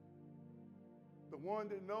The one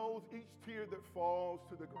that knows each tear that falls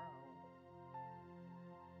to the ground.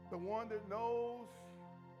 The one that knows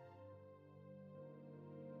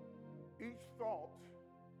each thought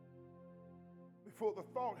before the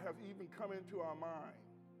thought has even come into our mind.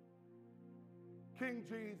 King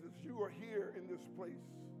Jesus, you are here in this place.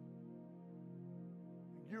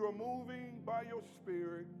 You are moving by your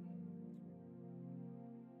Spirit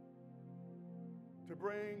to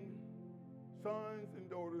bring sons and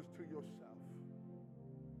daughters to yourself.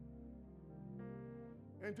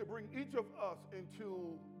 And to bring each of us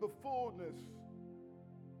into the fullness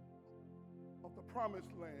of the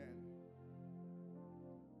promised land.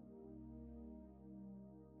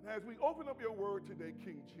 And as we open up your word today,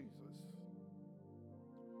 King Jesus,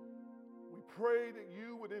 we pray that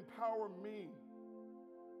you would empower me.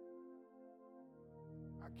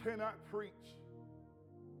 I cannot preach.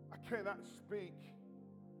 I cannot speak.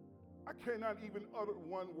 I cannot even utter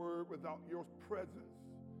one word without your presence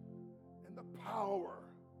and the power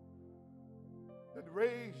that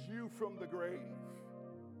raised you from the grave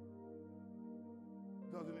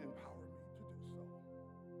doesn't empower me to do so.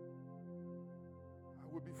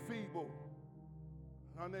 I would be feeble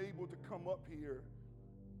and unable to come up here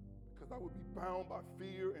because I would be bound by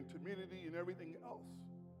fear and timidity and everything else.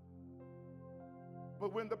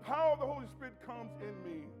 But when the power of the Holy Spirit comes in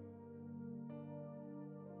me,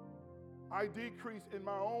 I decrease in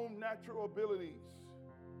my own natural abilities,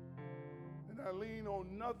 and I lean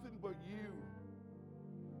on nothing but you.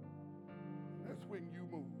 That's when you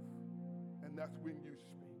move, and that's when you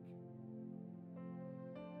speak.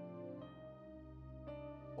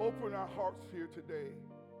 Open our hearts here today,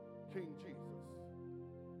 King Jesus,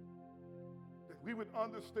 that we would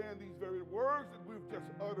understand these very words that we've just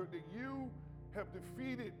uttered, that you have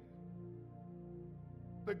defeated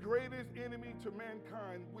the greatest enemy to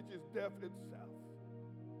mankind, which is death itself.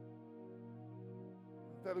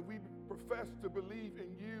 That if we profess to believe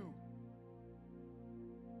in you,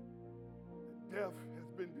 that death has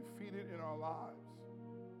been defeated in our lives,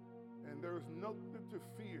 and there is nothing to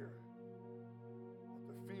fear but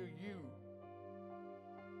to fear you.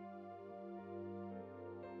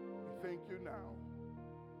 We thank you now.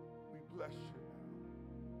 We bless you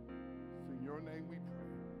now. It's in your name we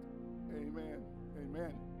pray. Amen.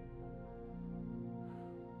 Amen.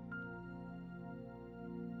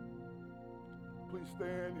 Please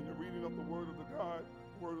stand in the reading of the word of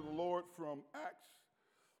the Lord from Acts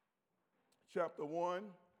chapter 1,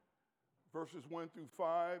 verses 1 through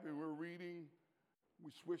 5. And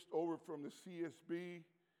we switched over from the CSB,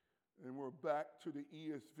 and we're back to the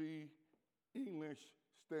ESV, English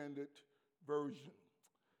Standard Version.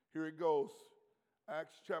 Here it goes.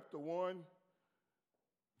 Acts chapter 1,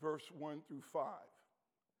 verse 1 through 5.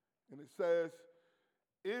 And it says,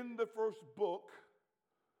 in the first book,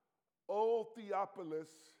 O Theophilus,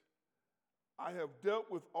 I have dealt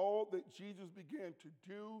with all that Jesus began to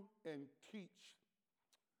do and teach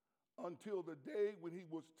until the day when he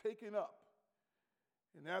was taken up,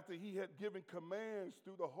 and after he had given commands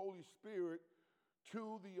through the Holy Spirit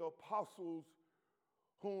to the apostles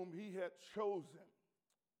whom he had chosen.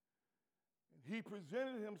 And he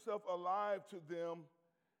presented himself alive to them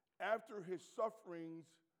after his sufferings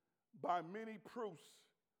by many proofs,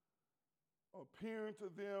 appearing to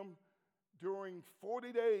them during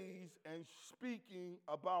 40 days and speaking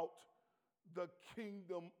about the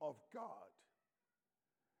kingdom of God.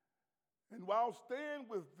 And while staying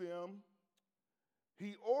with them,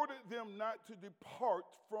 he ordered them not to depart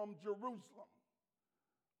from Jerusalem,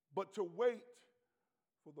 but to wait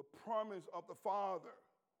for the promise of the Father,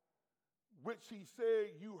 which he said,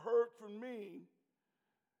 you heard from me.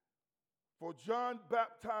 For John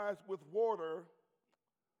baptized with water,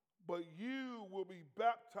 but you will be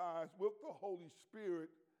baptized with the Holy Spirit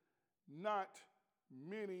not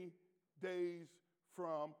many days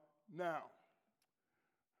from now.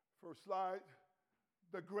 First slide.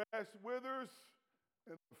 The grass withers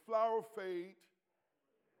and the flower fades.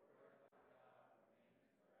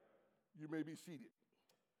 You may be seated.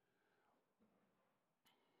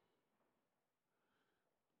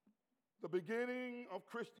 The beginning of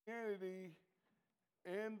Christianity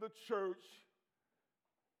and the church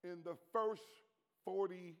in the first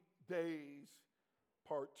 40 days,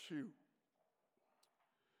 part 2.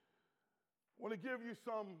 I want to give you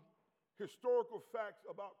some historical facts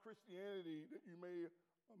about Christianity that you may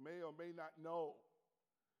or may not know.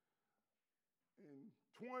 In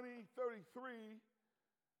 2033,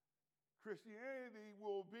 Christianity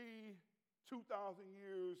will be 2,000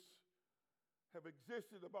 years, have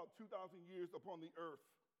existed about 2,000 years upon the earth.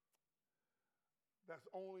 That's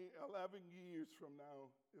only 11 years from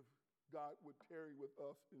now if God would tarry with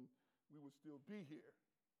us and we would still be here.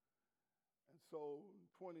 And so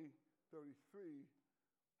 2033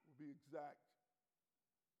 will be exact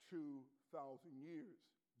 2,000 years.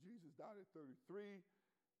 Jesus died at 33.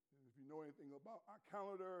 And if you know anything about our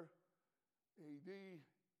calendar, AD,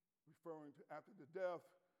 referring to after the death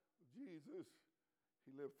of Jesus,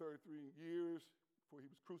 he lived 33 years before he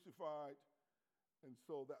was crucified. And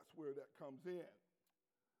so that's where that comes in.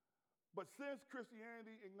 But since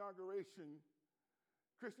Christianity inauguration,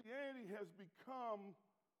 Christianity has become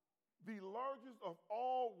the largest of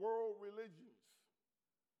all world religions,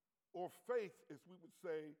 or faith, as we would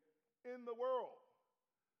say, in the world.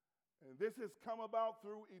 And this has come about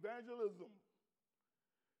through evangelism,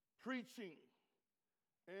 preaching,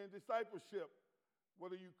 and discipleship.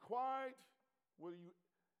 Whether you quiet, whether you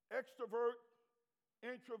extrovert,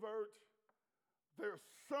 introvert, there's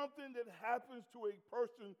something that happens to a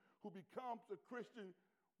person who becomes a Christian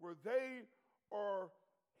where they are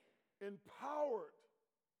empowered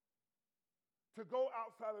to go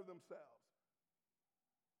outside of themselves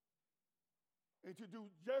and to do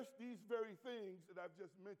just these very things that I've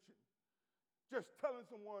just mentioned. Just telling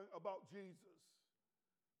someone about Jesus,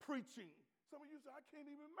 preaching. Some of you say, I can't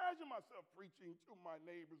even imagine myself preaching to my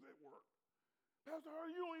neighbors at work. Pastor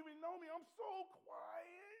Hardy, you don't even know me. I'm so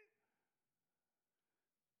quiet.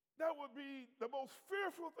 That would be the most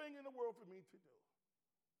fearful thing in the world for me to do.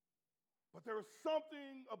 But there is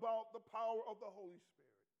something about the power of the Holy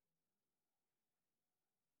Spirit.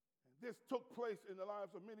 And this took place in the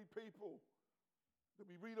lives of many people that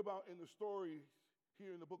we read about in the stories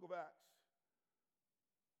here in the book of Acts,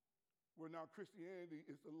 where now Christianity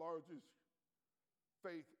is the largest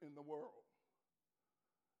faith in the world.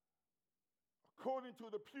 According to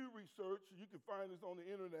the Pew Research, you can find this on the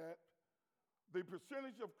internet, the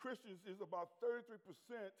percentage of Christians is about 33%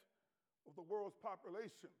 of the world's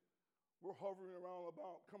population. We're hovering around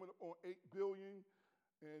about coming up on 8 billion,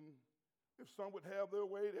 and if some would have their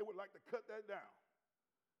way, they would like to cut that down.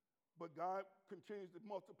 But God continues to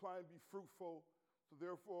multiply and be fruitful, so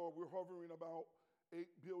therefore we're hovering about 8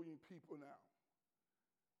 billion people now.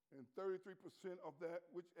 And 33% of that,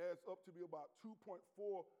 which adds up to be about 2.4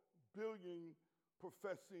 billion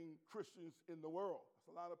professing Christians in the world.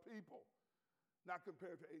 That's a lot of people. Not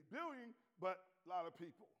compared to 8 billion, but a lot of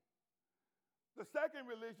people. The second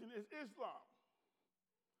religion is Islam.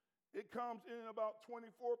 It comes in about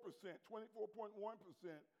 24%, 24.1%,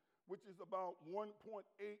 which is about 1.8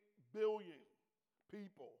 billion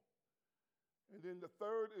people. And then the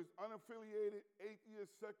third is unaffiliated,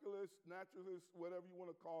 atheists, secularists, naturalists, whatever you want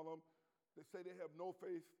to call them. They say they have no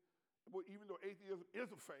faith. Well, even though atheism is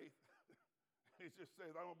a faith, it just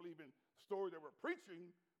says, I don't believe in the story that we're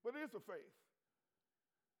preaching, but it is a faith.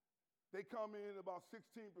 They come in about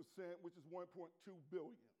 16%, which is 1.2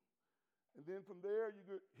 billion. And then from there, you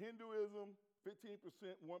get Hinduism, 15%,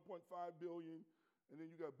 1.5 billion. And then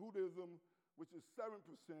you got Buddhism, which is 7%,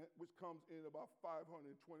 which comes in about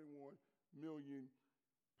 521 million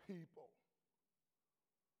people.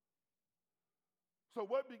 So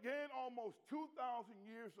what began almost 2,000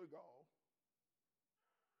 years ago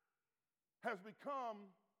has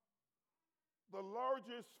become the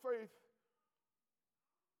largest faith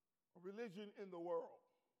or religion in the world.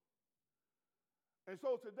 And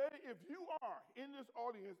so today, if you are in this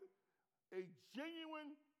audience a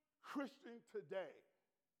genuine Christian today,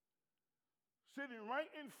 sitting right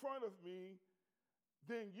in front of me,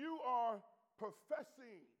 then you are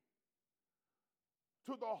professing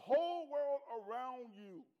to the whole world around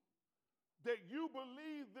you that you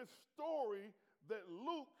believe this story that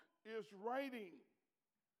Luke is writing,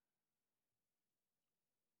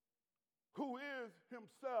 who is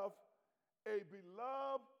himself a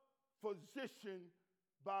beloved physician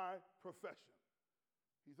by profession.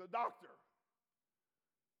 He's a doctor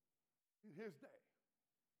in his day,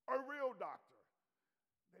 a real doctor.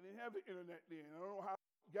 They didn't have the internet then. I don't know how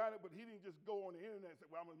he got it, but he didn't just go on the internet and say,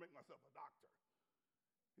 well, I'm going to make myself a doctor.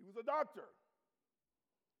 He was a doctor.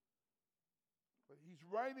 But he's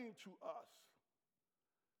writing to us.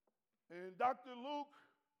 And Dr. Luke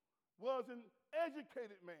was an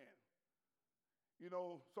educated man. You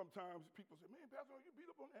know, sometimes people say, man, Pastor, you beat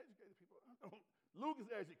up on educated people. Luke is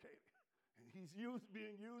educated. And he's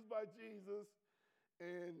being used by Jesus.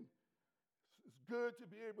 And it's good to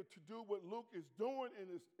be able to do what Luke is doing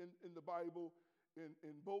in the Bible,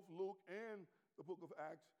 in both Luke and the book of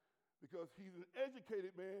Acts, because he's an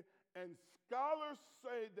educated man. And scholars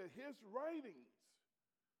say that his writings,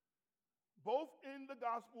 both in the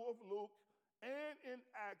Gospel of Luke and in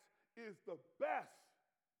Acts, is the best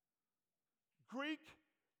Greek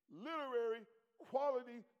literary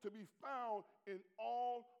quality to be found in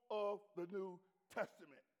all of the New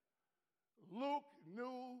Testament. Luke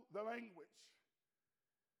knew the language.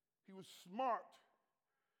 He was smart.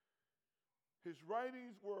 His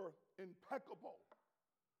writings were impeccable.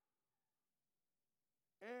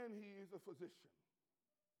 And he is a physician.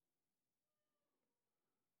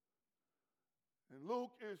 And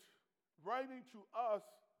Luke is writing to us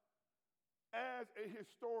as a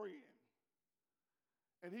historian.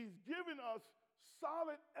 And he's given us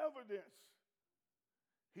solid evidence.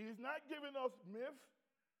 He is not giving us myth,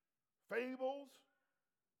 fables,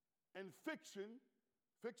 and fiction.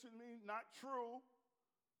 Fiction means not true,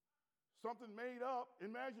 something made up,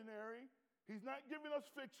 imaginary. He's not giving us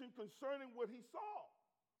fiction concerning what he saw,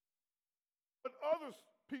 but other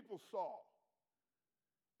people saw,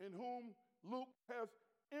 in whom Luke has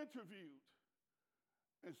interviewed.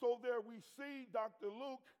 And so there we see Dr.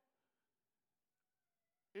 Luke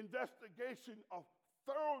investigation of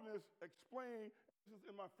thoroughness explained. This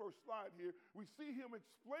is in my first slide here. We see him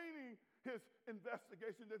explaining his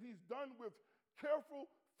investigation that he's done with careful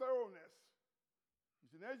thoroughness.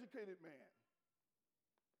 He's an educated man.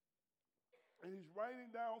 And he's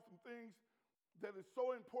writing down some things that is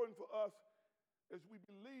so important for us as we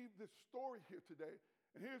believe this story here today.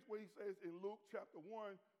 And here's what he says in Luke chapter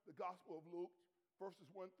 1, the Gospel of Luke, verses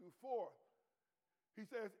 1 through 4. He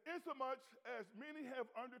says, insomuch as many have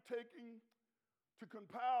undertaken to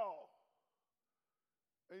compile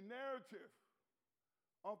a narrative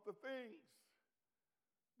of the things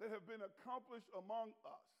that have been accomplished among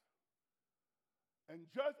us. And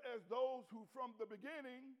just as those who from the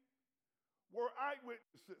beginning were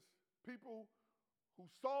eyewitnesses, people who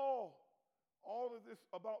saw all of this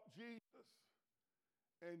about Jesus,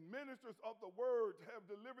 and ministers of the word have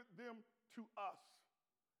delivered them to us.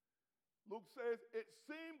 Luke says, it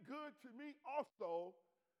seemed good to me also,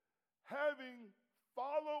 having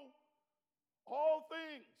followed all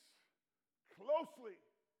things closely.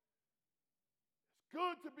 It's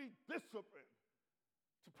good to be disciplined,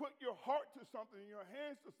 to put your heart to something, your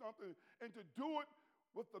hands to something, and to do it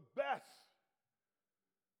with the best.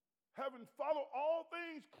 Having followed all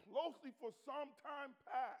things closely for some time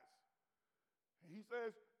past. And he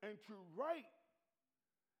says, and to write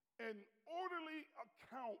an orderly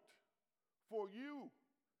account for you,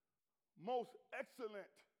 most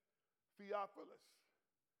excellent Theophilus.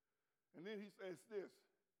 And then he says this,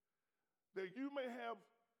 that you may have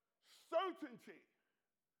certainty,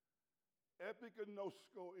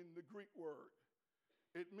 epignosko in the Greek word.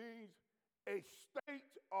 It means a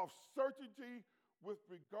state of certainty with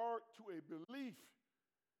regard to a belief,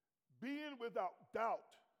 being without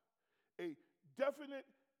doubt, a definite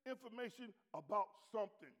information about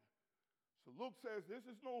something. So Luke says this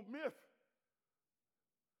is no myth,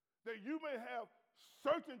 that you may have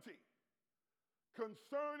certainty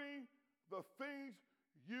concerning the things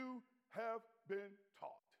you have been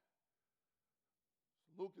taught.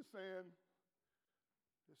 So Luke is saying,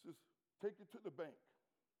 this is take it to the bank.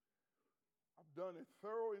 I've done a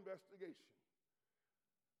thorough investigation.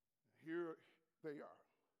 Here they are.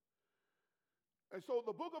 And so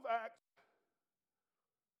the book of Acts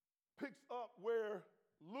picks up where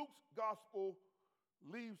Luke's gospel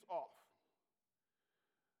leaves off.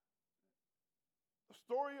 The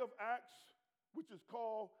story of Acts, which is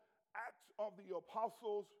called Acts of the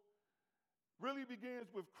Apostles, really begins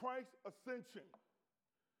with Christ's ascension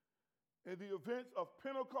and the events of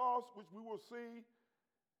Pentecost, which we will see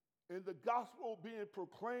in the gospel being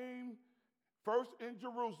proclaimed first in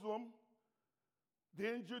Jerusalem,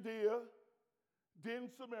 then Judea, then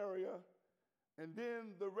Samaria, and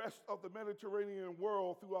then the rest of the Mediterranean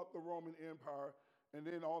world throughout the Roman Empire, and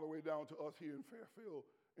then all the way down to us here in Fairfield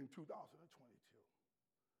in 2022.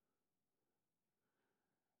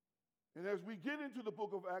 And as we get into the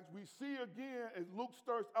book of Acts, we see again, as Luke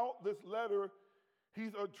starts out this letter,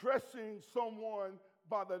 he's addressing someone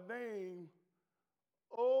by the name,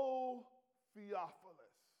 O Theophilus.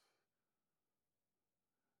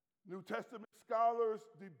 New Testament scholars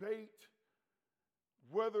debate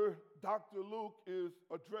whether Dr. Luke is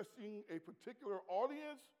addressing a particular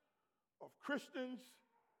audience of Christians,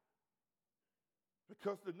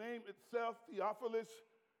 because the name itself, Theophilus,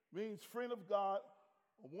 means friend of God,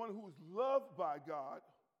 or one who is loved by God,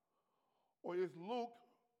 or is Luke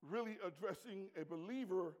really addressing a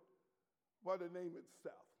believer by the name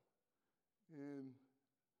itself? And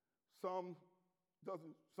some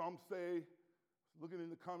say, looking in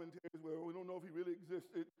the commentaries, well, we don't know if he really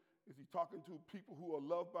existed. Is he talking to people who are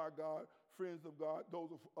loved by God, friends of God, those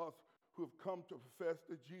of us who have come to profess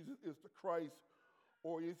that Jesus is the Christ,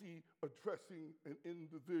 or is he addressing an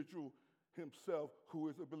individual himself who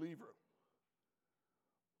is a believer?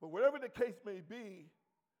 But whatever the case may be,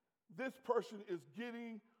 this person is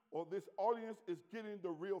getting or this audience is getting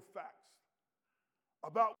the real facts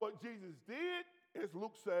about what Jesus did, as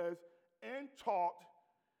Luke says, and taught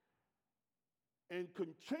and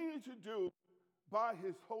continue to do by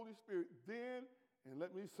his Holy Spirit then, and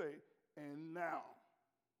let me say, and now.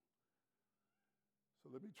 So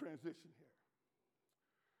let me transition here.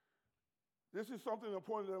 This is something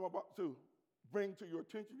important that I'm about to bring to your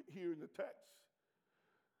attention here in the text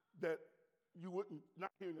that you wouldn't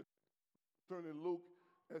not hear in the concerning Luke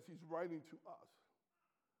as he's writing to us.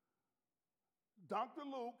 Dr.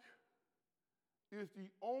 Luke is the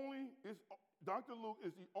only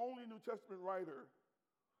New Testament writer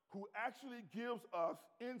who actually gives us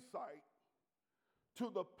insight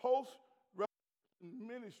to the post-resurrection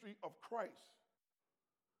ministry of Christ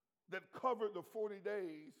that covered the 40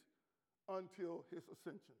 days until his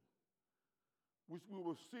ascension, which we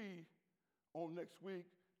will see on next week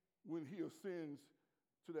when he ascends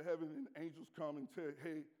to the heaven and angels come and say,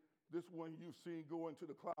 hey, this one you've seen go into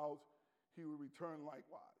the clouds, he will return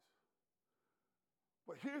likewise.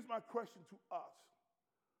 But here's my question to us.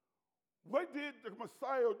 What did the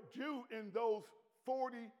Messiah do in those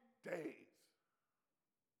 40 days?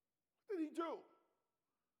 What did he do?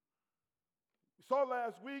 We saw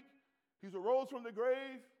last week, he's arose from the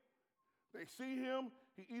grave. They see him.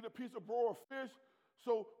 He eat a piece of broiled fish.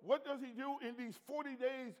 So what does he do in these 40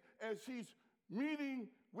 days as he's meeting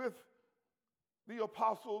with the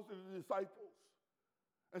apostles and the disciples?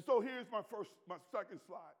 And so here's my second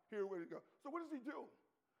slide. Here we go. So what does he do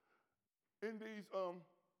in these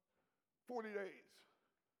 40 days?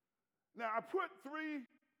 Now, I put 3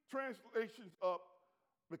 translations up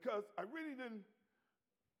because I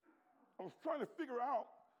was trying to figure out,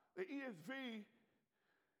 the ESV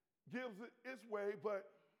gives it its way, but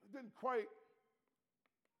I didn't quite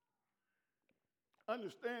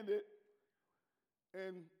understand it.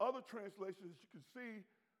 And other translations, you can see,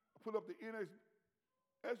 I put up the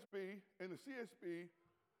NSB and the CSB.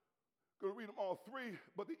 Going to read them all 3,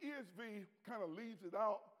 but the ESV kind of leaves it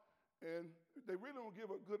out, and they really don't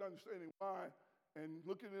give a good understanding why. And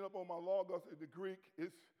looking it up on my Logos in the Greek,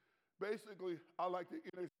 it's basically, I like the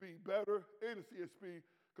NSB better and the CSB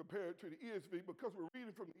compared to the ESV. Because we're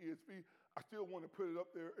reading from the ESV, I still want to put it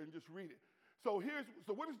up there and just read it. So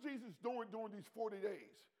what is Jesus doing during these 40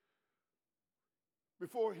 days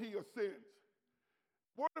before he ascends?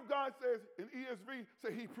 Word of God says in ESV,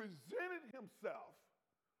 say he presented himself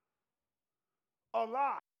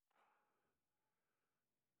alive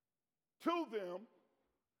to them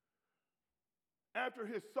after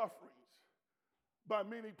his sufferings by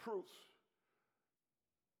many proofs.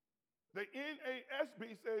 The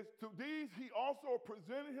NASB says, to these he also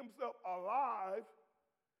presented himself alive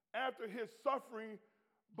after his suffering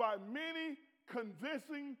by many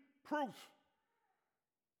convincing proofs.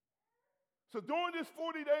 So during this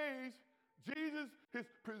 40 days, Jesus has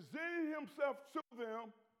presented himself to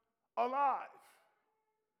them alive.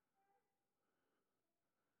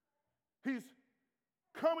 He's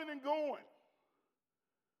coming and going.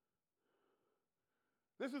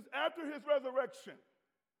 This is after his resurrection.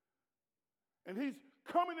 And he's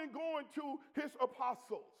coming and going to his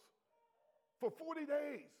apostles for 40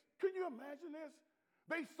 days. Can you imagine this?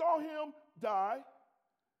 They saw him die.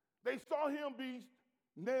 They saw him be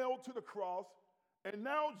nailed to the cross. And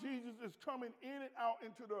now Jesus is coming in and out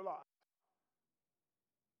into their lives.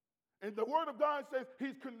 And the Word of God says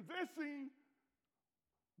he's convincing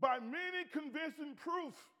by many convincing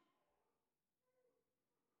proofs.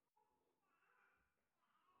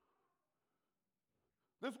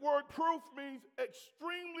 This word proof means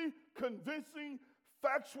extremely convincing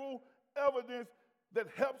factual evidence that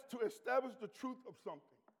helps to establish the truth of something.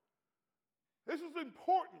 This is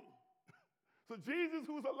important. So Jesus,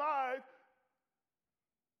 who's alive,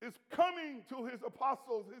 is coming to his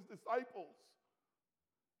apostles, his disciples,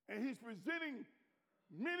 and he's presenting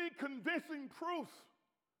many convincing proofs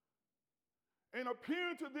and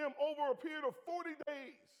appearing to them over a period of 40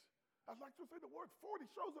 days. I'd like to say the word 40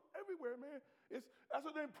 shows up everywhere, man. That's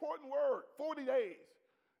an important word, 40 days.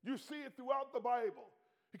 You see it throughout the Bible.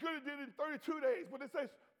 He could have did it in 32 days, but it says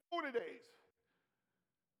 40 days.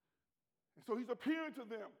 And so he's appearing to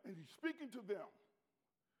them, and he's speaking to them,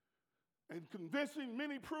 and convincing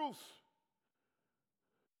many proofs.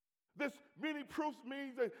 This many proofs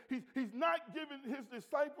means that he's not giving his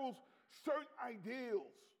disciples certain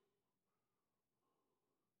ideals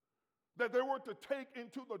that they were to take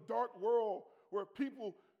into the dark world where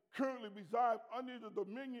people currently reside under the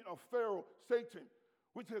dominion of Pharaoh, Satan,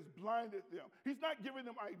 which has blinded them. He's not giving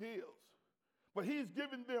them ideals, but he's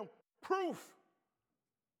giving them proof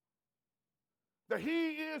that he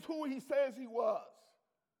is who he says he was,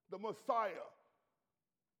 the Messiah,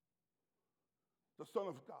 the Son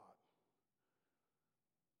of God.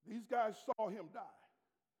 These guys saw him die.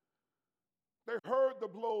 They heard the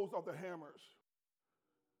blows of the hammers.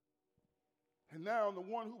 And now the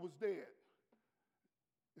one who was dead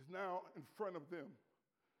is now in front of them.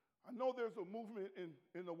 I know there's a movement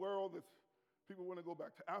in the world that people want to go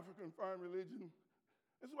back to Africa and find religion.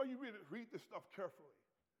 This is why you read this stuff carefully.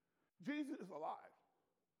 Jesus is alive.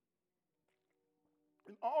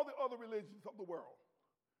 In all the other religions of the world,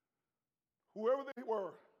 whoever they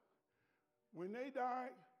were, when they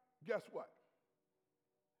died, guess what?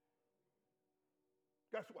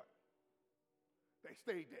 Guess what? They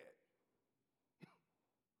stayed dead.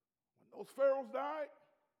 When those pharaohs died,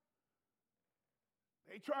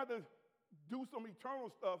 they tried to do some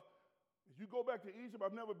eternal stuff. If you go back to Egypt,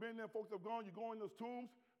 I've never been there, folks have gone, you go in those tombs,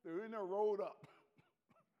 they're in there rolled up.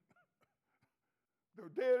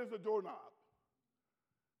 They're dead as a doorknob.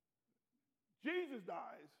 Jesus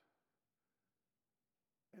dies,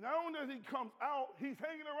 and not only does he come out, he's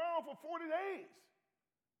hanging around for 40 days.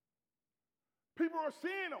 People are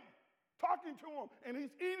seeing him, talking to him, and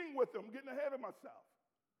he's eating with them. I'm getting ahead of myself.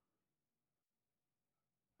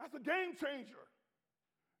 That's a game changer.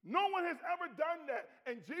 No one has ever done that,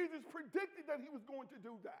 and Jesus predicted that he was going to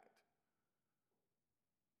do that.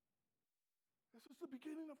 This is the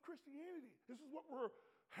beginning of Christianity. This is what we're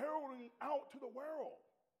heralding out to the world.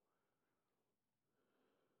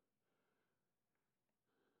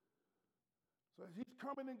 So as he's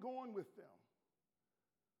coming and going with them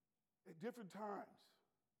at different times,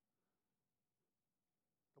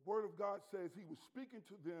 the Word of God says he was speaking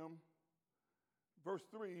to them, verse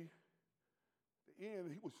 3, the end,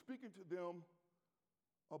 he was speaking to them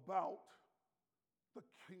about the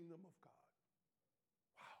kingdom of God.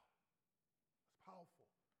 Wow, that's powerful.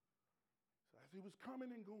 So as he was coming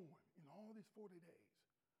and going in all these 40 days,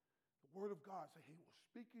 the Word of God said he was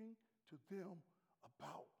speaking to them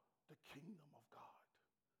about the kingdom of God.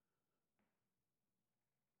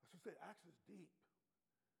 Let's just say Acts is deep.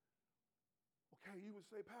 Okay, you would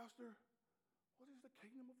say, Pastor, what is the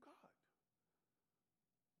kingdom of God?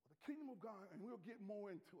 Well, the kingdom of God, and we'll get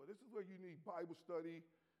more into it. This is where you need Bible study,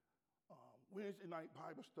 Wednesday night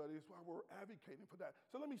Bible study. That's why we're advocating for that.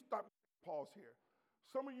 So let me pause here.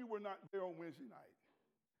 Some of you were not there on Wednesday night.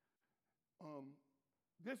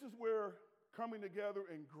 This is where coming together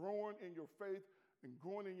and growing in your faith and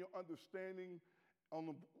growing in your understanding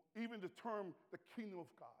on even the term the kingdom of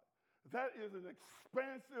God. That is an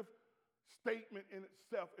expansive statement in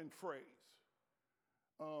itself and phrase.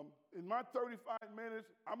 In my 35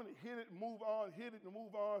 minutes, I'm going to hit it and move on,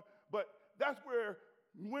 but that's where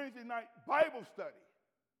Wednesday night Bible study,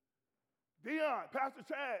 Dion, Pastor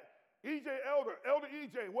Chad, EJ Elder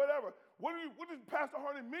EJ, whatever. What does Pastor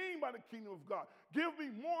Hardy mean by the kingdom of God? Give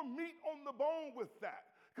me more meat on the bone with that.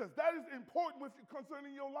 Because that is important with you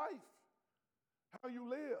concerning your life, how you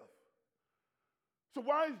live. So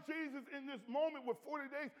why is Jesus in this moment with 40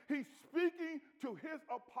 days? He's speaking to his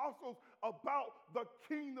apostles about the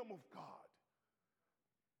kingdom of God.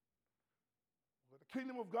 Well, the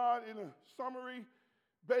kingdom of God, in a summary,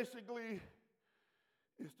 basically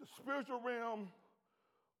is the spiritual realm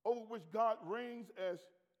over which God reigns as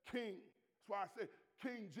king. That's why I say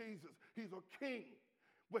King Jesus. He's a king,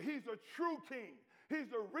 but he's a true king. He's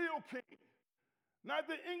the real king, not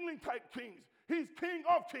the England type kings. He's king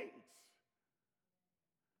of kings.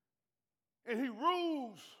 And he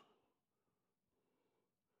rules.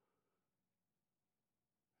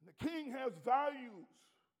 And the king has values.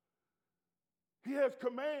 He has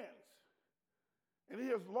commands. And he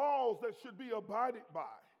has laws that should be abided by.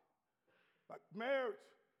 Like marriage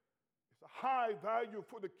is a high value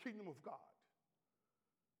for the kingdom of God.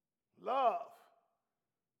 Love.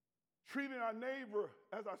 Treating our neighbor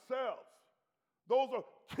as ourselves. Those are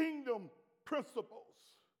kingdom principles.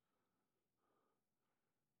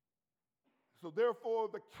 So therefore,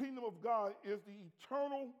 the kingdom of God is the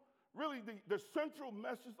eternal, really the central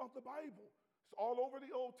message of the Bible. It's all over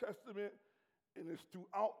the Old Testament and it's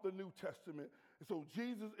throughout the New Testament. And so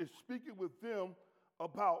Jesus is speaking with them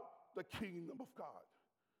about the kingdom of God,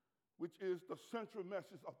 which is the central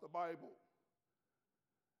message of the Bible.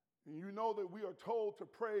 And you know that we are told to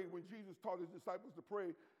pray. When Jesus taught his disciples to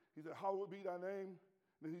pray, he said, hallowed be thy name.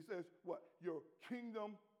 And then he says, what? Your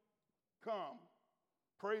kingdom come.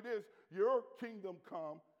 Pray this, your kingdom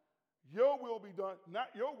come. Your will be done,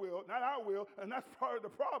 not your will, not our will. And that's part of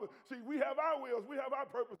the problem. See, we have our wills, we have our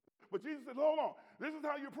purposes. But Jesus said, hold on, this is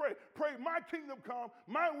how you pray. Pray, my kingdom come,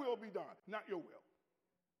 my will be done, not your will.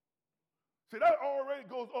 See, that already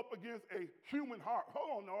goes up against a human heart.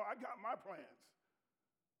 Hold on, no, I got my plans.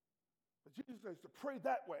 But Jesus says to pray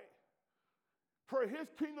that way. Pray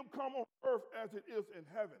his kingdom come on earth as it is in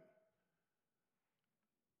heaven.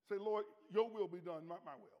 Say, Lord, your will be done, not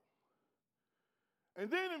my will.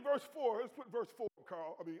 And then in verse 4, let's put verse 4,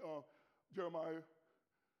 Jeremiah,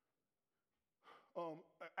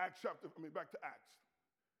 back to Acts.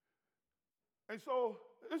 And so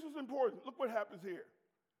this is important. Look what happens here.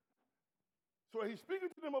 So he's speaking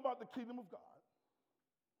to them about the kingdom of God.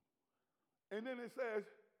 And then it says,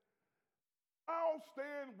 I'll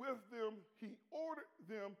stand with them. He ordered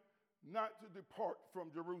them not to depart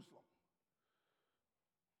from Jerusalem.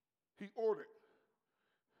 He ordered.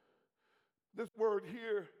 This word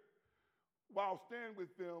here, while stand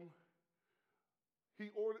with them, he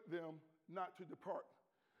ordered them not to depart.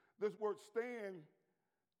 This word stand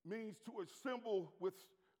means to assemble with,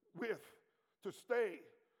 to stay.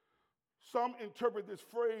 Some interpret this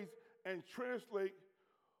phrase and translate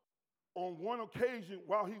on one occasion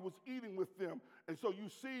while he was eating with them. And so you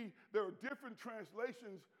see there are different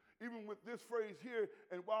translations even with this phrase here,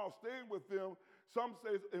 and while staying with them. Some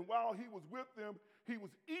says, and while he was with them, he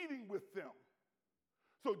was eating with them.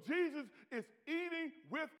 So Jesus is eating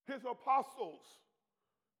with his apostles.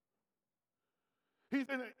 He's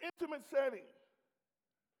in an intimate setting,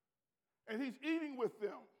 and he's eating with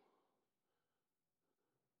them.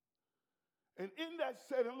 And in that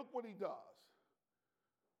setting, look what he does.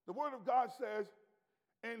 The word of God says,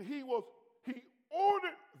 and he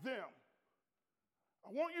ordered them.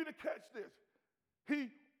 I want you to catch this. He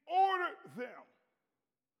ordered them.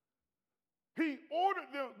 He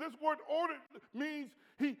ordered them. This word ordered means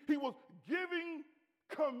he was giving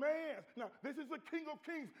commands. Now, this is the King of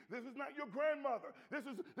Kings. This is not your grandmother. This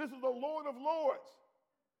is the Lord of Lords.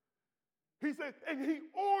 He said, and he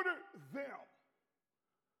ordered them.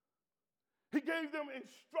 He gave them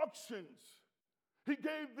instructions. He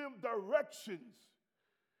gave them directions.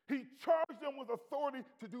 He charged them with authority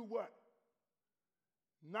to do what?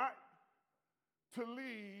 Not to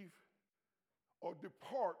leave or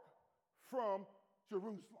depart from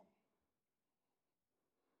Jerusalem.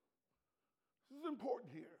 This is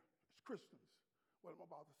important here as Christians, what I'm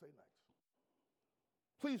about to say next.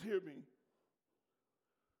 Please hear me,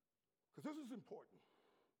 because this is important.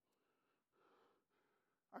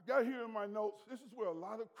 I got here in my notes, this is where a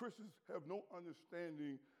lot of Christians have no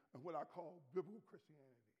understanding of what I call biblical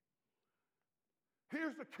Christianity.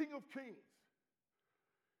 Here's the King of Kings.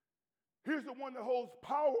 Here's the one that holds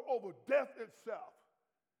power over death itself.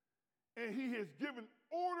 And he has given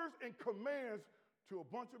orders and commands to a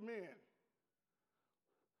bunch of men.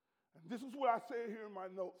 And this is what I say here in my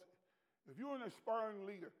notes. If you're an aspiring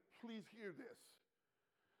leader, please hear this.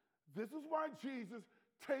 This is why Jesus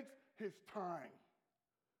takes his time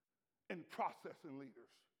in processing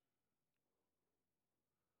leaders.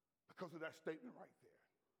 Because of that statement right there.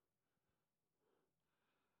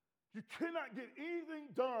 You cannot get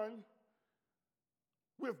anything done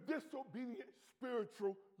with disobedient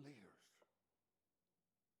spiritual leaders.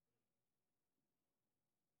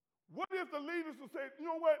 What if the leaders will say, you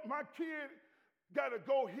know what, my kid got to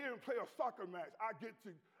go here and play a soccer match. I'll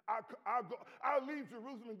leave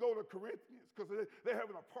Jerusalem and go to Corinthians because they're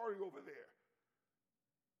having a party over there.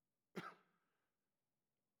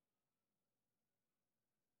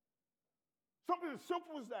 Something as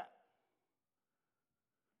simple as that.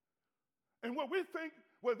 And what we think,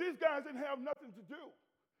 well, these guys didn't have nothing to do.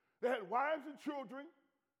 They had wives and children.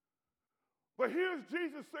 But here's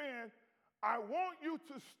Jesus saying, I want you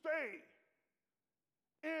to stay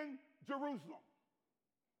in Jerusalem.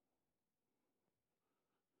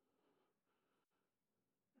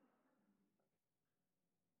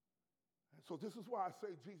 And so this is why I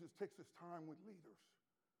say Jesus takes his time with leaders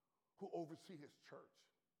who oversee his church.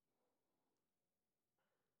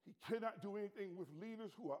 He cannot do anything with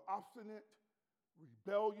leaders who are obstinate,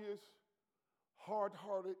 rebellious,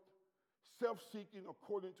 hard-hearted, self-seeking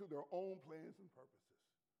according to their own plans and purposes.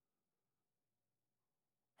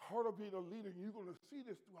 Part of being a leader, and you're going to see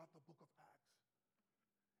this throughout the book of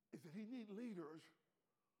Acts, is that he needs leaders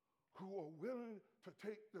who are willing to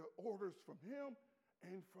take the orders from him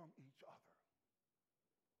and from each other.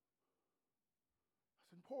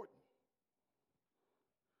 That's important.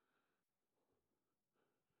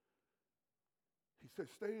 He said,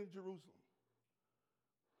 stay in Jerusalem.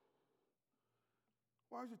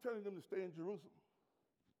 Why is he telling them to stay in Jerusalem?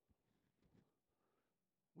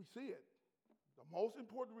 We see it. The most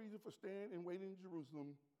important reason for staying and waiting in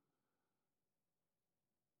Jerusalem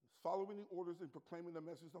is following the orders and proclaiming the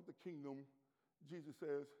message of the kingdom. Jesus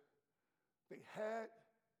says they had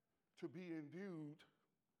to be endued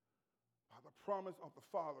by the promise of the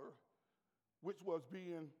Father, which was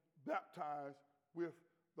being baptized with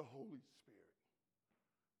the Holy Spirit.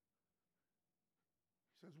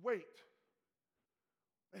 says, wait.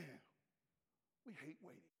 Man, we hate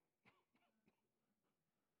waiting.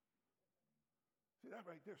 See, that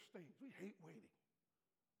right there stings. We hate waiting.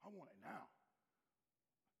 I want it now.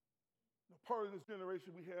 Part of this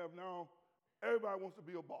generation we have now, everybody wants to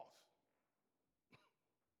be a boss.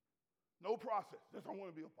 No process. Just I want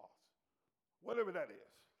to be a boss. Whatever that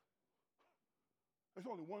is. There's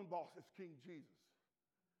only one boss, that's King Jesus.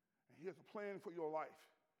 And he has a plan for your life.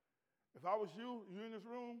 If I was you in this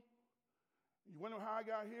room, you wonder how I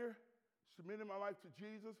got here, submitted my life to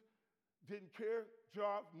Jesus, didn't care,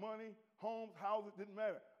 jobs, money, homes, houses, didn't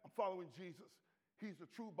matter. I'm following Jesus. He's the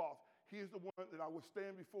true boss. He is the one that I will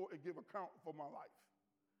stand before and give account for my life.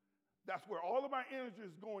 That's where all of my energy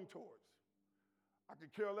is going towards. I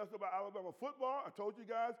could care less about Alabama football. I told you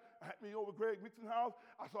guys, I had me over Greg Mixon's house.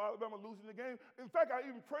 I saw Alabama losing the game. In fact, I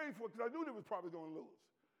even prayed for it because I knew they was probably going to lose.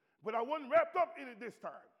 But I wasn't wrapped up in it this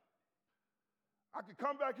time. I could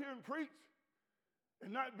come back here and preach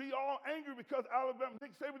and not be all angry because Alabama,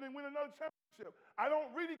 Nick Saban didn't win another championship. I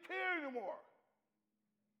don't really care anymore.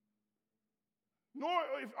 Nor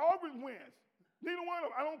if Auburn wins. Neither one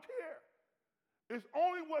of them. I don't care. It's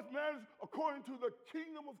only what matters according to the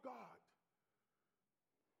kingdom of God.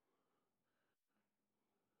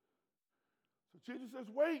 So Jesus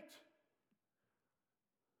says, wait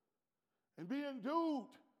and be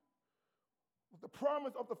endued with the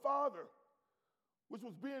promise of the Father, which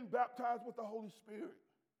was being baptized with the Holy Spirit.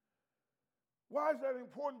 Why is that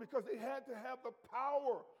important? Because they had to have the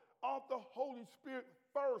power of the Holy Spirit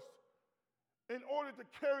first in order to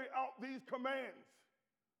carry out these commands.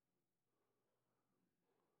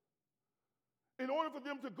 In order for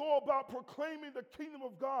them to go about proclaiming the kingdom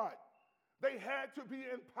of God, they had to be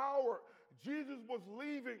empowered. Jesus was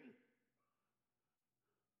leaving.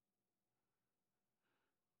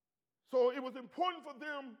 So it was important for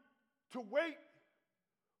them to wait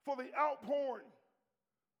for the outpouring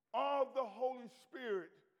of the Holy Spirit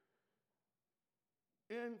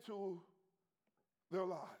into their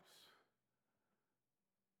lives.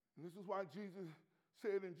 And this is why Jesus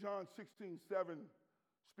said in John 16:7,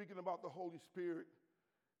 speaking about the Holy Spirit,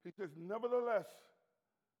 he says, nevertheless,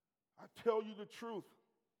 I tell you the truth.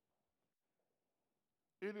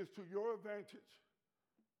 It is to your advantage,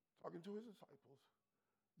 talking to his disciples,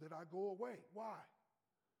 that I go away. Why?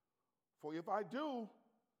 For if I do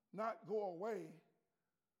not go away,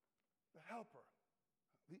 the helper,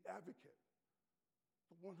 the advocate,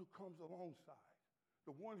 the one who comes alongside,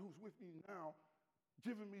 the one who's with me now,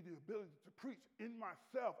 giving me the ability to preach in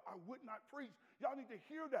myself, I would not preach. Y'all need to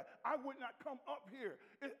hear that. I would not come up here.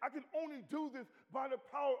 I can only do this by the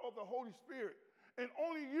power of the Holy Spirit. And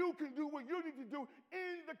only you can do what you need to do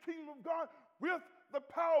in the kingdom of God with the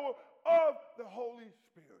power of the Holy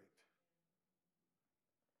Spirit.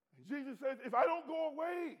 And Jesus says, if I don't go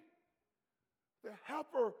away, the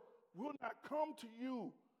helper will not come to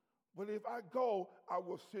you. But if I go, I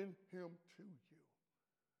will send him to you.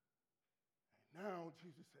 And now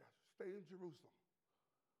Jesus says, stay in Jerusalem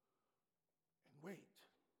and wait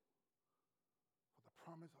for the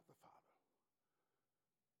promise of the Father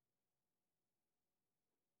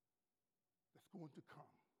that's going to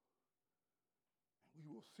come. And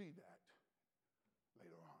we will see that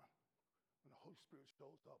later on when the Holy Spirit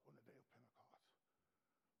shows up on the day of Pentecost.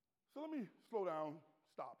 So let me slow down,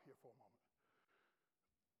 stop here for a moment.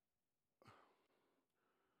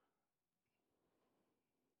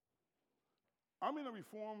 I'm in a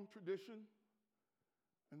Reformed tradition,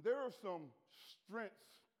 and there are some strengths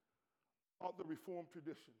of the Reformed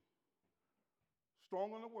tradition. Strong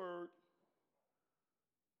on the word,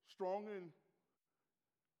 strong in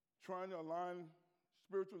trying to align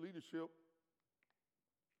spiritual leadership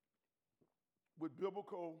with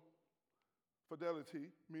biblical fidelity,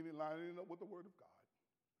 meaning lining up with the word of God,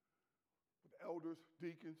 with elders,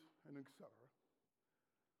 deacons, and etc.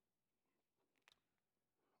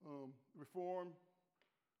 Reform,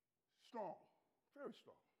 strong, very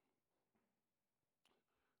strong.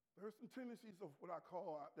 There are some tendencies of what I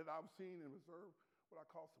call, that I've seen and observed, what I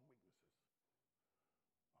call some weaknesses.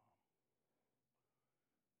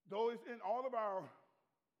 Though it's in all of our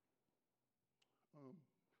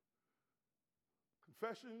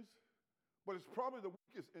confessions, but it's probably the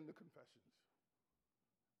weakest in the confessions.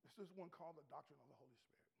 It's this one called the doctrine of the Holy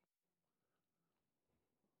Spirit.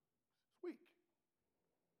 It's weak.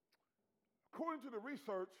 According to the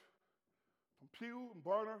research from Pew and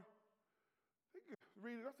Barner, they could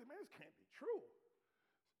read it. I said, man, this can't be true.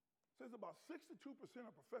 It says about 62%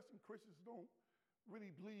 of professing Christians don't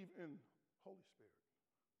really believe in Holy Spirit.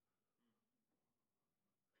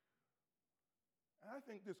 And I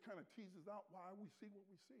think this kind of teases out why we see what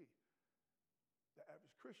we see. the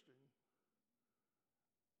average Christian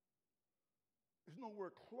is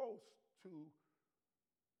nowhere close to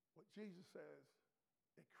what Jesus says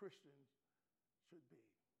a Christian should be.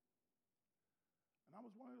 And I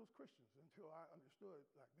was one of those Christians until I understood,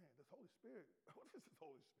 like, man, this Holy Spirit, what is this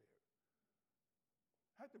Holy Spirit?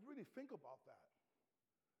 I had to really think about that.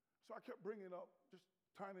 So I kept bringing it up, just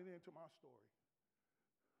tying it into my story.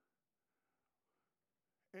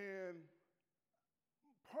 And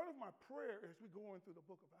part of my prayer as we go through the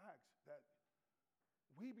book of Acts, that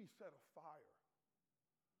we be set afire.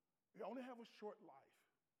 We only have a short life.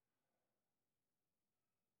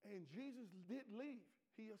 And Jesus did leave.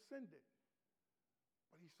 He ascended.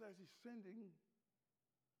 But he says he's sending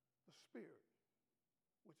the Spirit,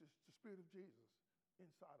 which is the Spirit of Jesus,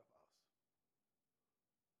 inside of us.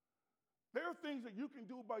 There are things that you can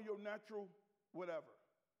do by your natural whatever.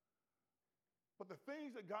 But the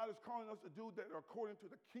things that God is calling us to do that are according to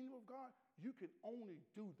the kingdom of God, you can only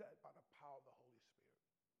do that by the power of the Holy Spirit.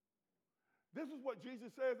 This is what Jesus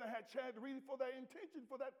says. I had Chad read it for that intention,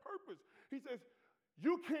 for that purpose. He says,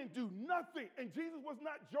 you can do nothing. And Jesus was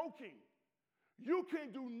not joking. You can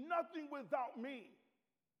do nothing without me.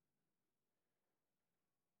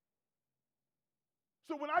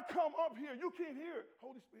 So when I come up here, you can't hear it.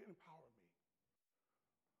 Holy Spirit, empower me.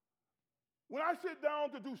 When I sit down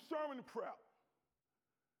to do sermon prep,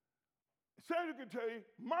 Sandra can tell you,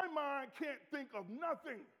 my mind can't think of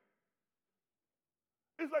nothing.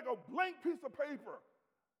 It's like a blank piece of paper.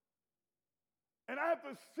 And I have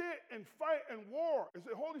to sit and fight and war and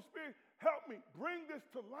say, Holy Spirit, help me, bring this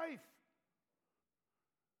to life.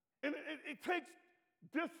 And it takes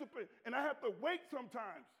discipline, and I have to wait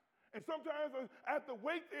sometimes. And sometimes I have to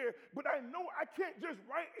wait there, but I know I can't just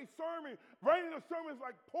write a sermon. Writing a sermon is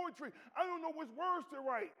like poetry. I don't know which words to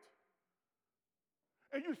write.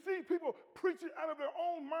 And you see people preaching out of their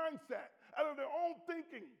own mindset, out of their own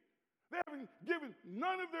thinking. They haven't given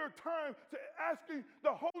none of their time to asking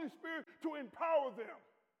the Holy Spirit to empower them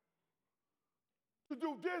to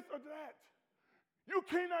do this or that. You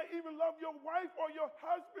cannot even love your wife or your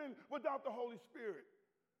husband without the Holy Spirit.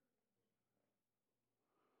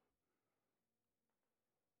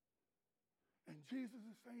 And Jesus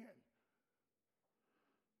is saying,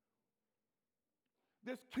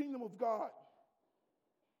 this kingdom of God,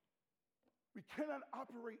 we cannot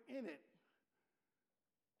operate in it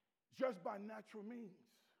just by natural means.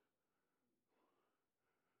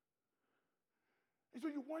 And so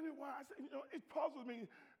you wonder why. I said, it puzzles me.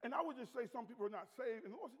 And I would just say some people are not saved.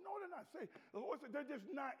 And the Lord said, no, they're not saved. The Lord said, they're just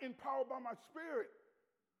not empowered by my Spirit.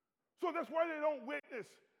 So that's why they don't witness.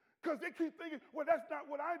 Because they keep thinking, well, that's not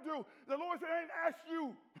what I do. The Lord said, I didn't ask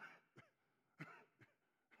you.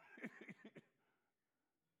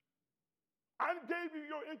 I gave you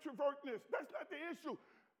your introvertness. That's not the issue.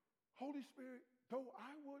 Holy Spirit, though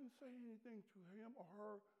I wouldn't say anything to him or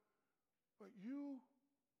her, but you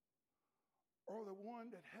are the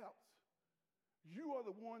one that helps. You are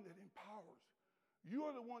the one that empowers. You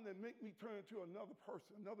are the one that make me turn into another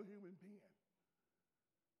person, another human being.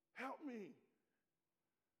 Help me.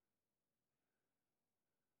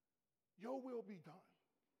 Your will be done.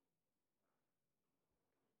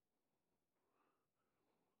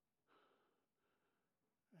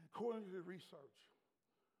 And according to the research,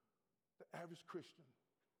 the average Christian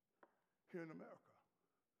here in America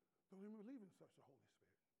don't even believe in such a Holy Spirit.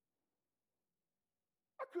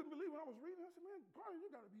 I couldn't believe when I was reading. I said, man, Brian, you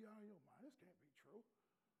got to be out of your mind. This can't be true.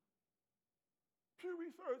 Pew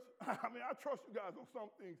Research, I mean, I trust you guys on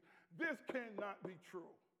some things. This cannot be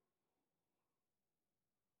true.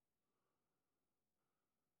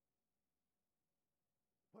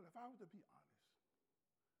 But if I were to be honest,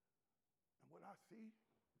 and what I see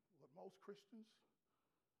with most Christians,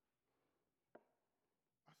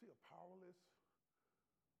 I see a powerless,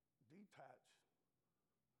 detached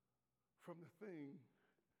from the thing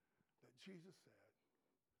that Jesus said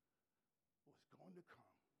was going to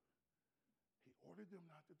come. He ordered them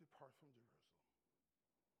not to depart from Jerusalem,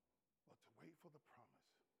 but to wait for the promise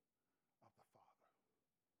of the Father.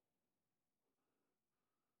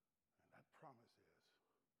 And that promise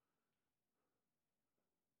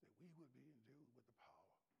is that we would be endued with the power of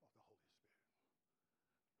the Holy Spirit.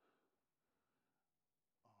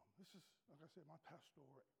 This is, like I said, my pastoral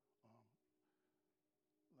last words.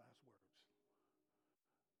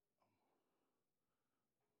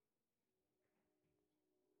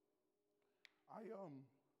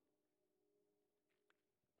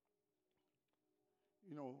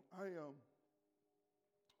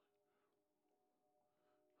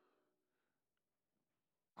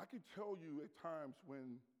 I can tell you at times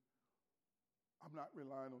when I'm not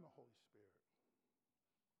relying on the Holy Spirit.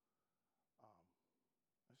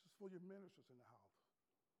 for your ministers in the house.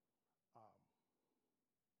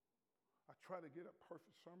 I try to get a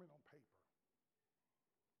perfect sermon on paper.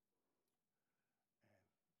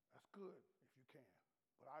 And that's good if you can.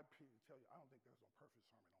 But I tell you, I don't think there's no perfect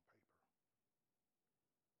sermon on paper.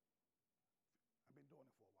 I've been doing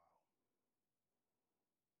it for a while.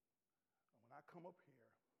 And when I come up here,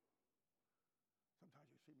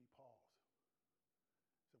 sometimes you see me pause.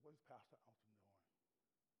 So what is Pastor Alton doing?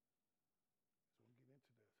 So when we get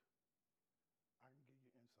into this, I can give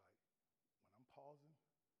you insight. When I'm pausing,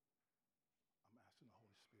 I'm asking the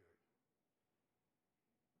Holy Spirit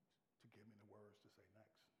to give me the words to say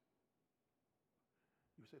next.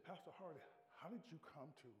 You say, Pastor Hardy, how did you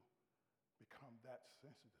come to become that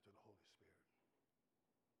sensitive to the Holy Spirit?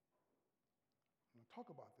 I'm going to talk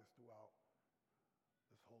about this throughout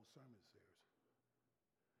this whole sermon series.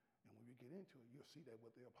 And when we get into it, you'll see that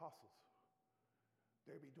with the apostles.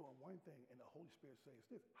 They'll be doing one thing, and the Holy Spirit says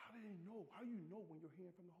this. How do they know? How do you know when you're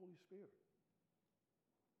hearing from the Holy Spirit?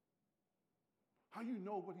 How do you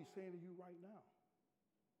know what he's saying to you right now?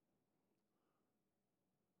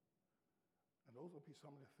 And those will be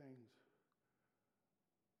some of the things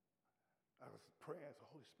I was praying as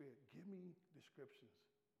the Holy Spirit, give me descriptions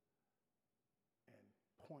and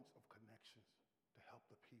points of connections to help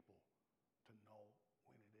the people to know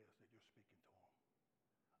when it is that you're speaking to them.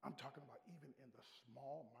 I'm talking about even in the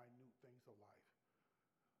small, minute things of life.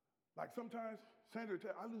 Like sometimes, Sandra,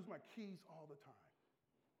 I lose my keys all the time.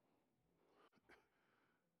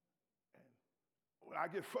 And when I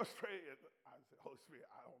get frustrated, I say, Holy Spirit,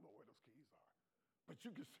 I don't know where those keys are. But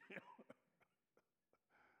you can see them.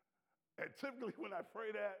 And typically when I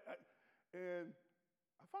pray that, and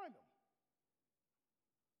I find them.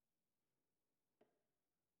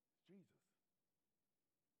 Jesus.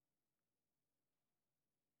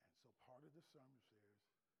 And so part of the sermon series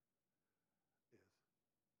is,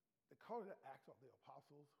 they call it the Acts of the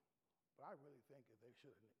Apostles, but I really think if they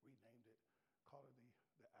should have renamed it, call it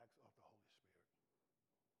the Acts of the Holy Spirit.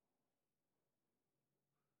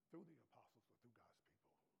 Through the apostles, but through God's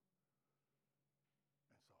people.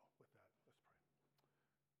 And so with that, let's pray.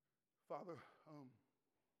 Father,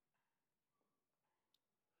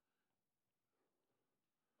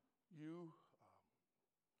 you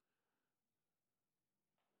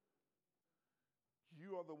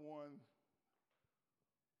are the one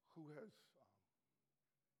who has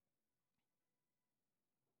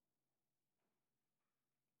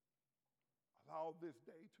allowed this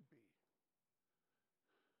day to be.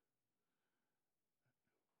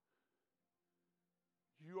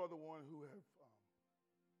 You are the one who have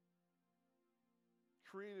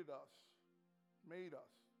created us, made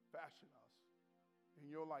us, fashioned us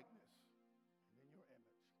in your likeness and in your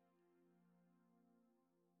image.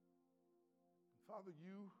 And Father,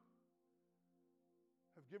 you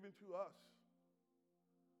have given to us,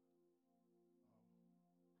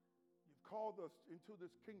 you've called us into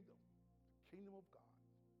this kingdom, the kingdom of God.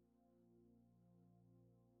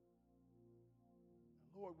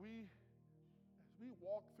 And Lord, as we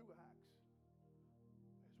walk through Acts,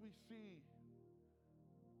 as we see and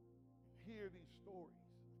hear these stories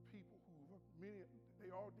of people who, many,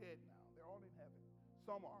 they are dead now. They're all in heaven.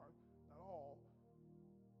 Some are, not all.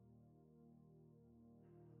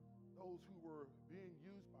 Those who were being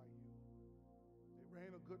used by you, they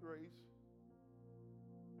ran a good race.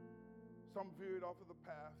 Some veered off of the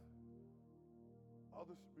path.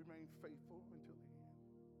 Others remained faithful until the end.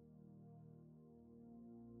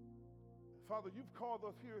 Father, you've called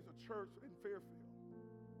us here as a church in Fairfield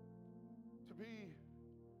to be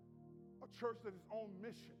a church that is on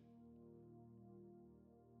mission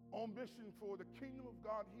for the kingdom of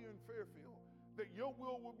God here in Fairfield, that your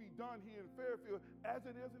will be done here in Fairfield as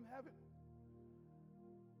it is in heaven.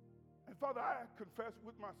 And Father, I confess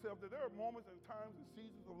with myself that there are moments and times and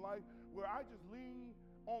seasons of life where I just lean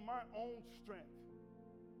on my own strength.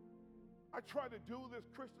 I try to do this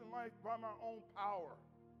Christian life by my own power.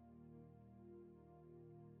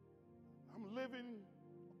 I'm living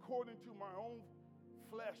according to my own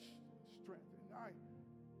flesh strength. And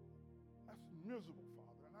that's miserable,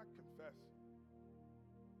 Father, and I confess.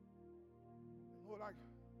 And Lord,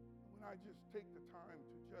 when I just take the time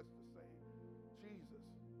to say, Jesus,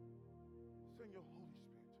 send your Holy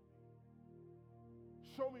Spirit to me.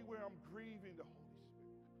 Show me where I'm grieving the Holy Spirit.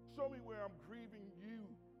 Show me where I'm grieving you,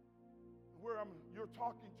 where you're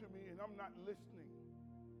talking to me and I'm not listening.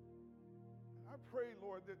 I pray,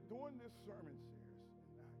 Lord, that during this sermon series in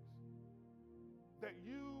Acts, that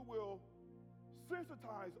you will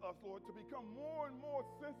sensitize us, Lord, to become more and more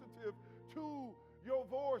sensitive to your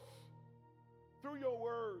voice through your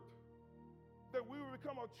word, that we will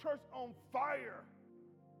become a church on fire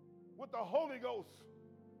with the Holy Ghost,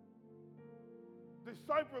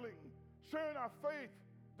 discipling, sharing our faith,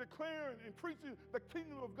 declaring and preaching the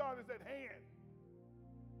kingdom of God is at hand.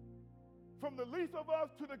 From the least of us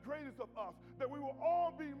to the greatest of us, that we will all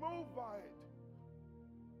be moved by it.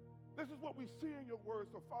 This is what we see in your word.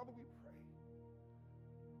 So, Father, we pray.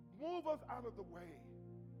 Move us out of the way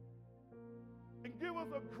and give us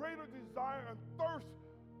a greater desire and thirst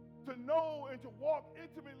to know and to walk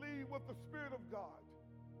intimately with the Spirit of God,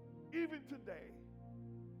 even today.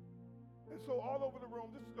 And so all over the room,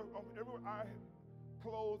 just every eye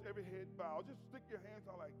closed, every head bowed, just stick your hands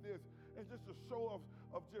out like this, and just a show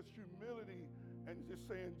of just humility and just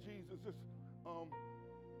saying, Jesus, just,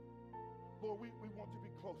 Lord, we want to be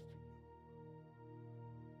close to you.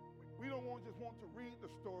 We don't just want to read the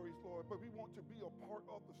stories, Lord, but we want to be a part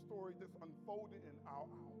of the story that's unfolded in our hour.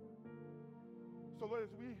 So Lord, as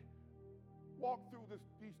we walk through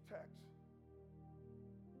these texts,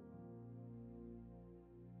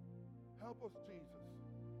 help us, Jesus,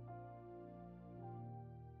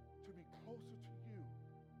 to be closer to you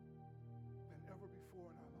than ever before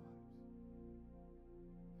in our lives.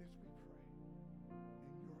 This we pray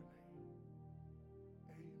in your name.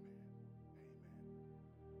 Amen.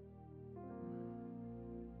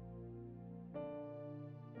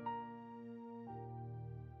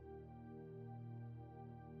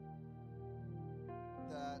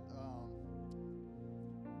 That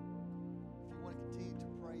if you want to continue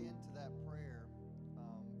to pray into that prayer,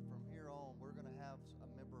 from here on, we're going to have a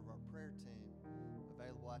member of our prayer team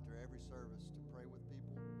available after every service to pray with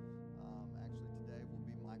people. Actually, today will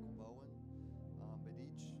be Michael Bowen. But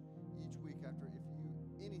each week after, if you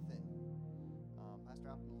anything,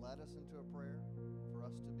 Pastor Alton led us into a prayer for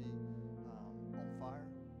us to be on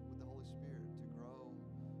fire with the Holy Spirit, to grow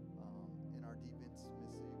in our deep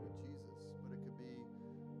intimacy with Jesus. But it could be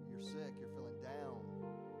you're sick, you're feeling down.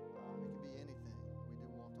 It could be anything. We do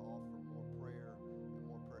want to offer more prayer and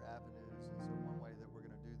more prayer avenues. And so one way that we're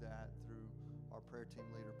going to do that through our prayer team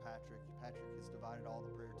leader, Patrick. Patrick has divided all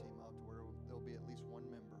the prayer team up to where there'll be at least one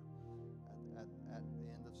member at the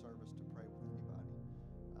end of service to pray with anybody.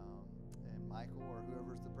 And Michael or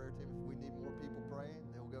whoever's the prayer team, if we need more people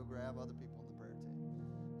praying, they'll go grab other people on the prayer team.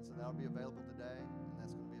 And so that'll be available today, and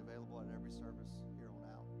that's going to be available at every service here on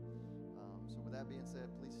out. So with that being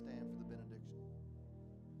said, please stand for the